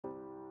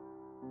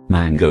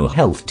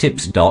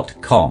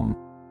mangohealthtips.com.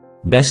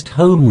 Best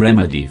home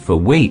remedy for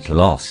weight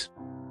loss.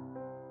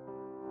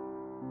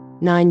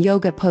 9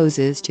 yoga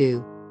poses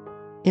to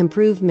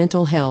improve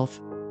mental health.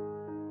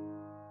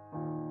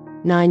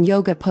 9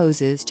 yoga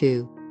poses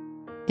to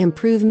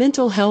improve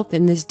mental health.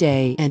 In this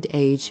day and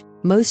age,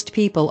 most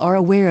people are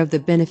aware of the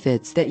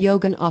benefits that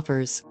yoga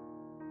offers.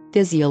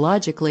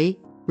 Physiologically,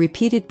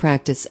 repeated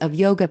practice of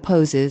yoga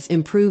poses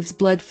improves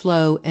blood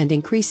flow and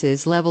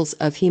increases levels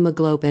of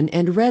hemoglobin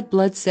and red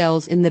blood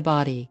cells in the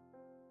body.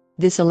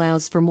 This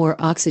allows for more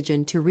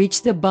oxygen to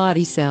reach the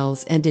body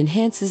cells and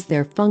enhances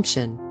their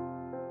function.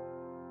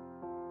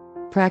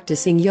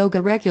 Practicing yoga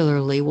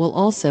regularly will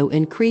also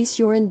increase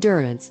your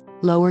endurance,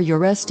 lower your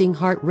resting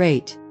heart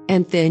rate,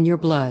 and thin your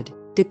blood,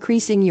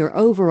 decreasing your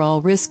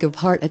overall risk of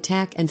heart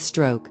attack and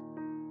stroke.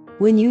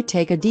 When you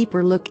take a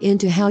deeper look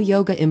into how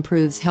yoga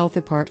improves health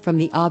apart from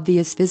the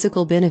obvious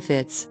physical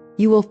benefits,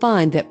 you will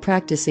find that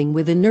practicing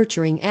with a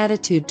nurturing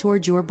attitude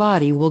toward your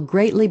body will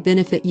greatly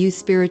benefit you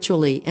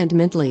spiritually and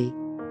mentally.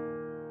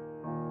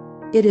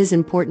 It is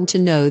important to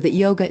know that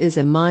yoga is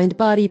a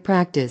mind-body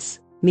practice,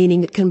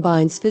 meaning it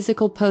combines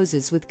physical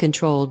poses with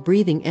controlled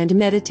breathing and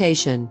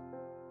meditation.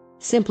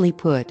 Simply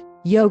put,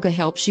 yoga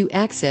helps you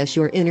access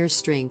your inner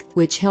strength,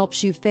 which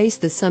helps you face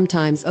the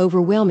sometimes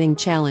overwhelming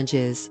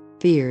challenges,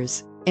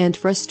 fears, and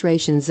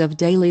frustrations of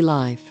daily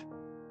life.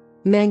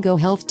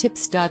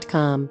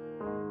 mangohealthtips.com.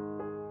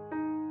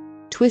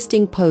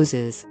 Twisting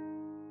poses.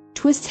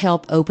 Twists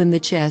help open the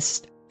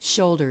chest,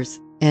 shoulders,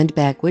 and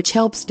back, which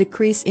helps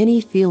decrease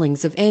any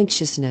feelings of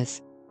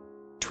anxiousness.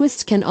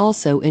 Twists can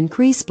also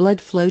increase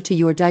blood flow to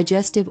your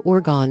digestive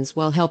organs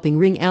while helping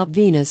wring out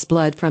venous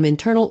blood from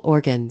internal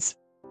organs.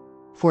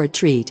 For a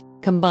treat,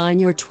 combine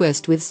your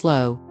twist with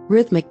slow,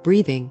 rhythmic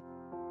breathing.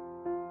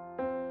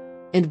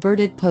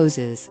 Inverted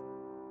poses.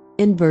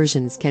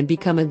 Inversions can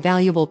become a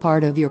valuable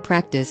part of your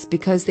practice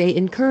because they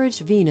encourage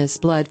venous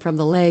blood from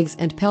the legs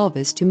and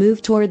pelvis to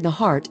move toward the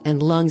heart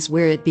and lungs,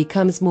 where it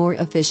becomes more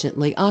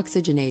efficiently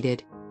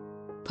oxygenated.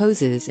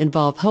 Poses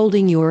involve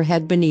holding your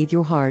head beneath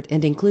your heart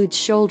and include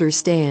shoulder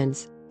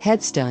stands,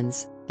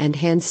 headstands, and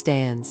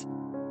handstands.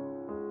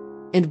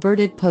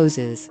 Inverted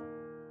poses.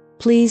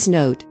 Please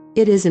note,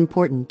 it is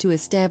important to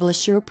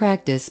establish your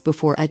practice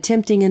before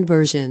attempting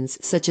inversions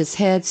such as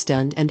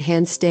headstand and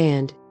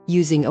handstand.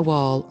 Using a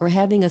wall or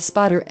having a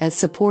spotter as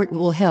support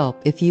will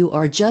help if you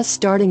are just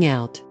starting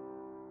out.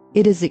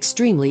 It is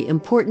extremely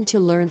important to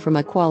learn from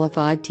a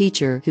qualified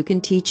teacher who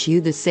can teach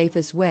you the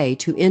safest way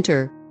to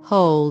enter,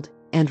 hold,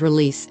 and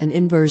release an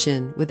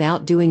inversion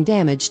without doing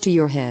damage to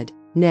your head,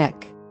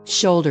 neck,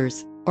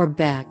 shoulders, or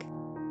back.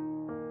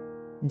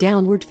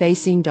 Downward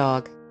facing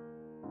dog.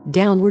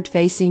 Downward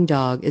facing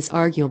dog is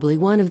arguably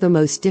one of the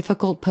most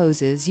difficult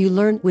poses you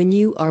learn when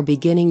you are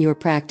beginning your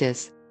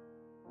practice.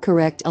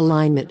 Correct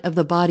alignment of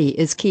the body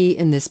is key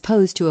in this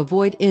pose to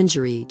avoid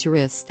injury to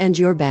wrists and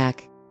your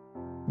back.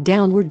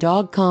 Downward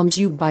dog calms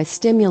you by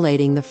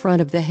stimulating the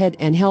front of the head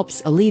and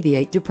helps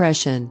alleviate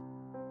depression.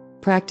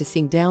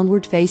 Practicing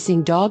downward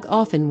facing dog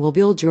often will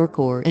build your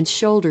core and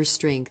shoulder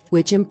strength,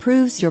 which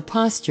improves your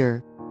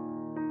posture.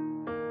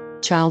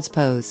 Child's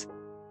pose.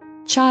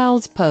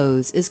 Child's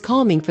pose is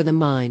calming for the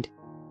mind.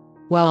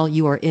 While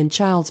you are in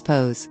child's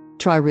pose,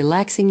 try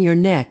relaxing your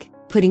neck,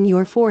 putting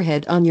your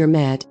forehead on your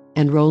mat,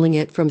 and rolling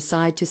it from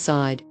side to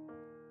side.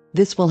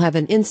 This will have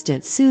an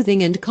instant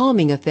soothing and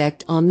calming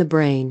effect on the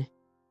brain.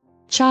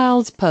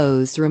 Child's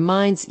pose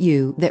reminds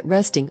you that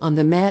resting on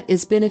the mat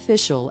is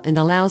beneficial and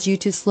allows you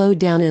to slow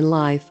down in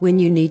life when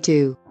you need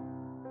to.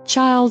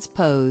 Child's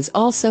pose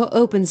also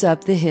opens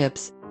up the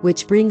hips,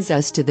 which brings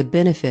us to the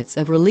benefits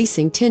of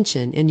releasing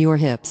tension in your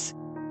hips.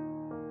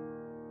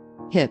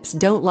 Hips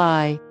don't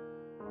lie.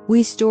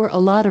 We store a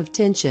lot of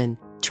tension,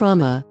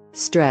 trauma,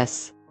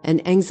 stress,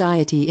 and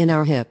anxiety in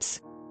our hips.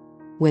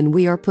 When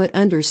we are put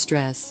under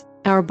stress,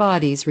 our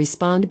bodies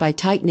respond by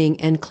tightening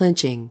and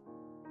clenching.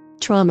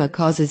 Trauma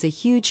causes a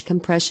huge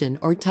compression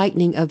or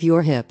tightening of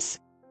your hips.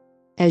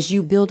 As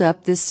you build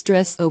up this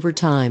stress over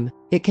time,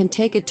 it can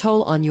take a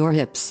toll on your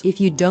hips if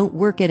you don't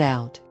work it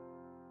out.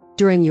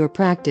 During your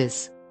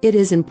practice, it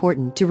is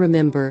important to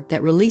remember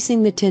that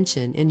releasing the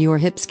tension in your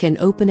hips can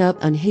open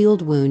up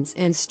unhealed wounds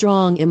and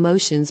strong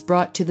emotions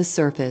brought to the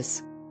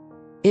surface.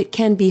 It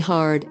can be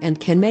hard and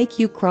can make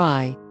you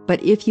cry,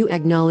 but if you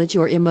acknowledge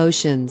your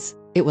emotions,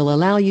 it will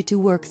allow you to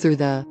work through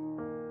the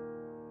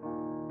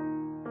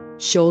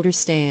shoulder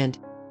stand.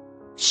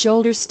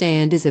 Shoulder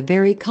stand is a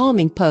very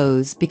calming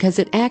pose because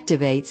it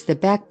activates the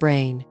back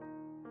brain.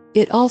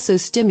 It also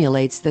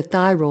stimulates the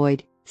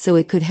thyroid, so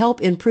it could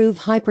help improve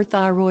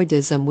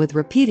hyperthyroidism with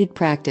repeated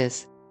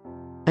practice.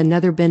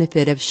 Another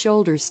benefit of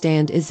shoulder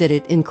stand is that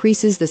it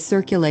increases the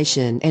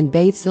circulation and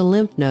bathes the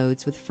lymph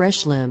nodes with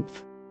fresh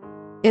lymph.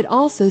 It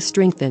also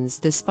strengthens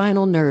the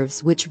spinal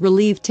nerves, which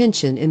relieve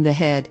tension in the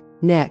head,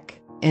 neck,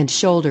 and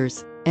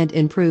shoulders, and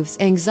improves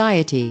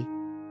anxiety.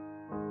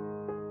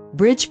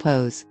 Bridge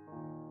pose.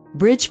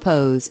 Bridge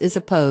pose is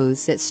a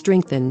pose that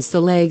strengthens the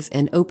legs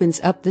and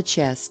opens up the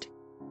chest.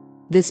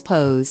 This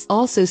pose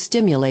also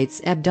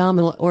stimulates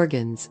abdominal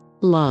organs,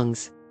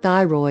 lungs,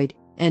 thyroid,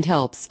 and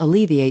helps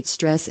alleviate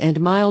stress and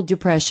mild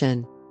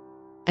depression.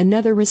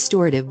 Another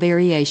restorative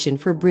variation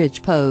for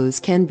bridge pose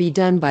can be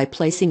done by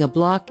placing a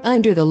block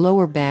under the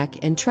lower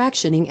back and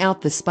tractioning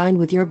out the spine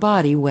with your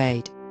body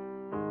weight.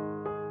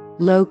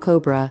 Low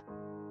Cobra.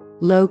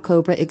 Low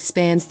Cobra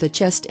expands the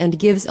chest and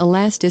gives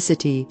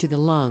elasticity to the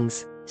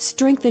lungs,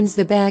 strengthens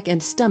the back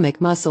and stomach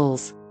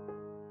muscles.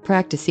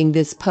 Practicing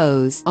this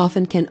pose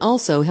often can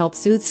also help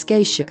soothe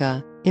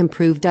sciatica,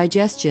 improve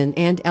digestion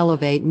and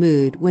elevate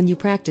mood when you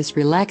practice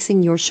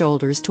relaxing your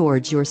shoulders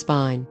towards your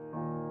spine.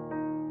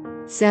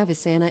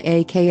 Savasana,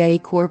 aka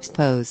corpse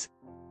pose.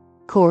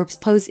 Corpse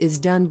pose is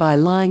done by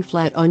lying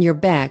flat on your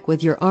back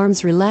with your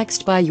arms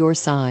relaxed by your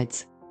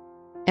sides.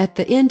 At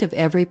the end of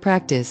every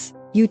practice,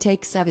 you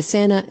take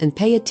Savasana and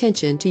pay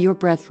attention to your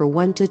breath for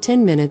 1 to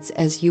 10 minutes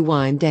as you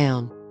wind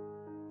down.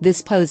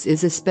 This pose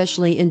is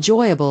especially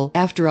enjoyable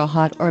after a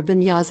hot or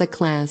vinyasa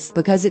class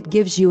because it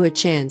gives you a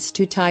chance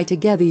to tie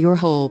together your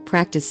whole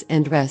practice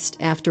and rest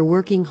after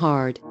working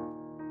hard.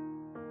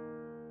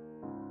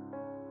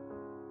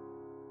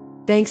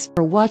 Thanks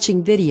for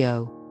watching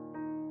video.